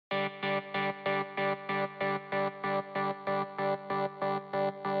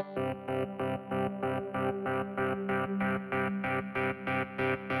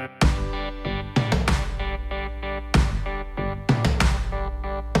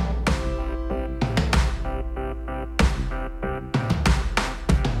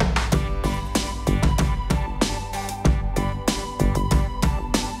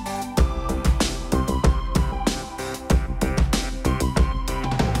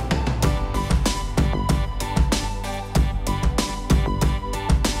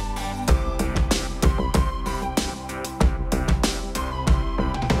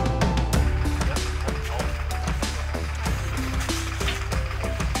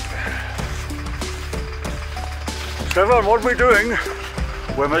Stefan, what are we doing?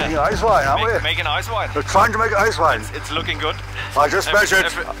 We're making ice wine, aren't we? Making ice wine. We're trying to make ice wine. It's looking good. I just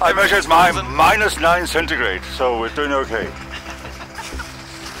measured. I measured my -9 centigrade, so we're doing okay.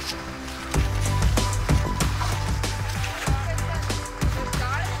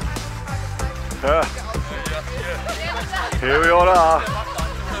 Here we all are.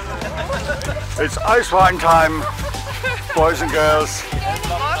 It's ice wine time, boys and girls.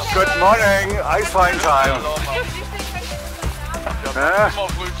 Good morning, ice wine time.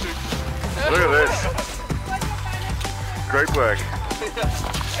 Look at this. Great work.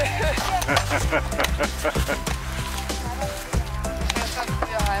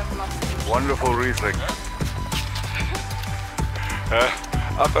 Wonderful Riesling.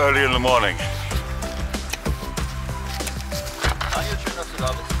 Up early in the morning. Schön, dass du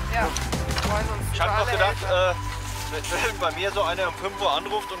da bist. Ja, ich habe noch gedacht, wenn bei mir so einer um 5 Uhr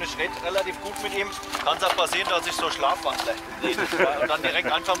anruft und ich rede relativ gut mit ihm, kann es auch passieren, dass ich so Schlafwandler rede und dann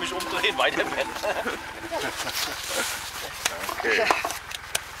direkt einfach mich umdrehen, weiter pennen. Okay,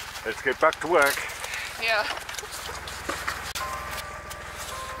 let's get back to work. Ja.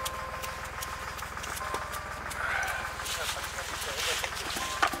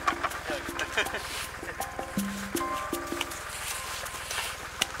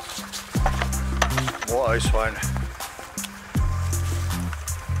 More ice wine.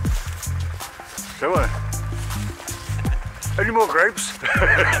 So, any more grapes?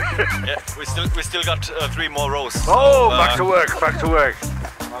 Yeah, we still got 3 more rows. Oh, so, back to work, back to work.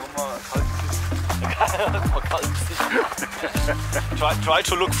 Try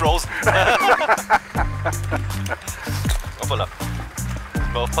to look frozen. Hoppala.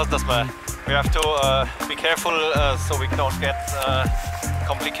 Aufpassen, dass we have to be careful so we don't get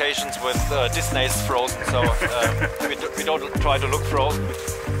complications with Disney's Frozen. So we don't try to look frozen, we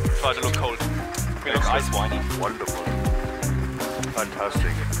try to look cold. We look ice winey. Wonderful.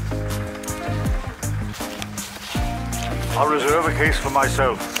 Fantastic. I'll reserve a case for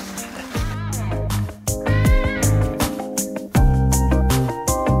myself.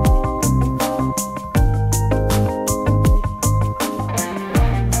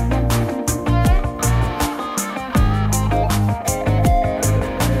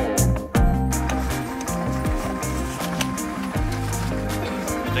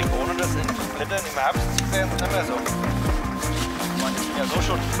 Im Herbst wäre es nicht mehr so. Ich meine, ich bin ja so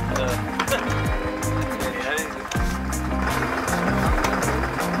schon.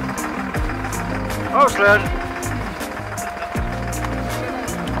 Ausland!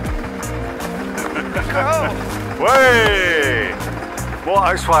 Oh. Way!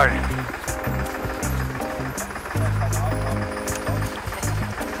 More ice wine.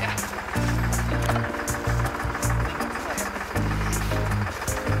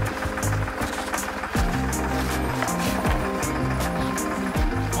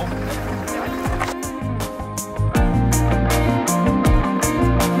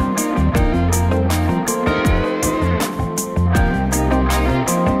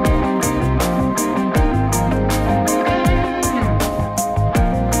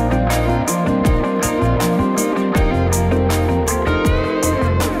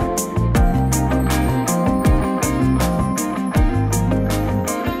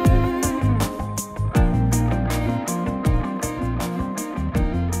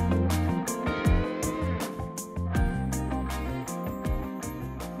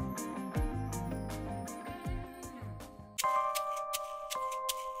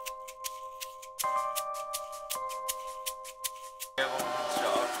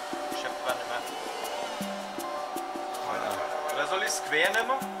 Oder soll ich es quer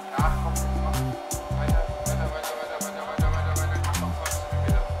nehmen? Ja, komm, mach. Weiter. Mach noch 20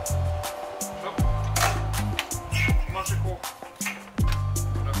 Meter. Schluck. Moscheko.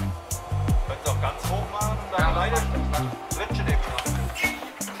 Könnt ihr auch ganz hoch machen und dann leider Ritschen eben noch.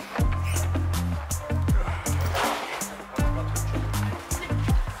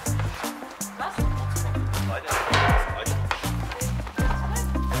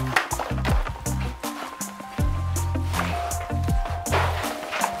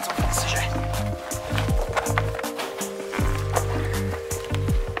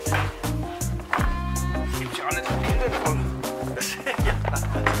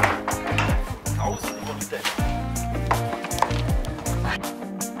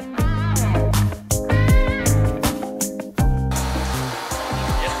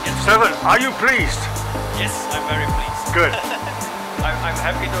 Stefan, are you pleased? Yes, I'm very pleased. Good. I'm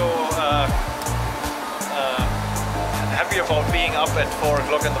happy happy about being up at 4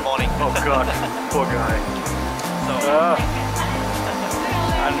 o'clock in the morning. Oh God, poor guy. So.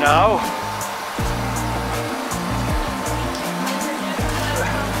 And now,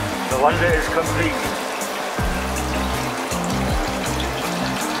 wonder is complete.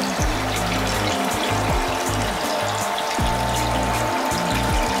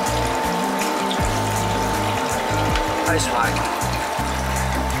 Eiswein.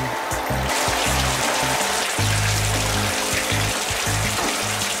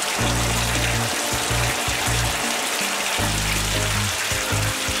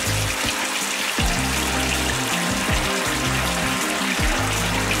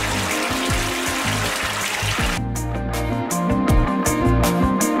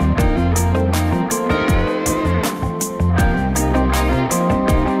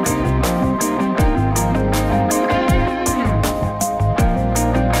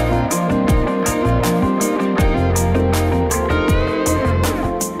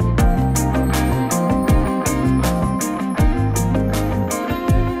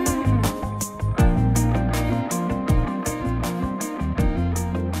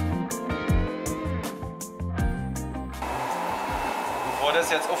 Bevor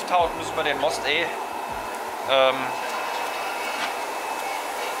das jetzt auftaut, müssen wir den Most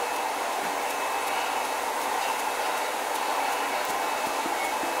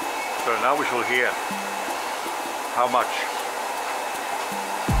So now we shall hear how much.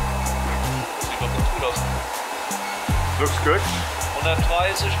 sieht doch ganz gut aus. Looks good.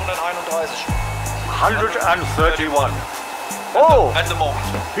 130, 131. 131. Oh, At the moment.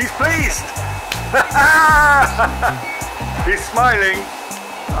 he's pleased. He's smiling.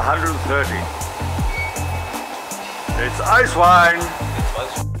 130. It's Eiswein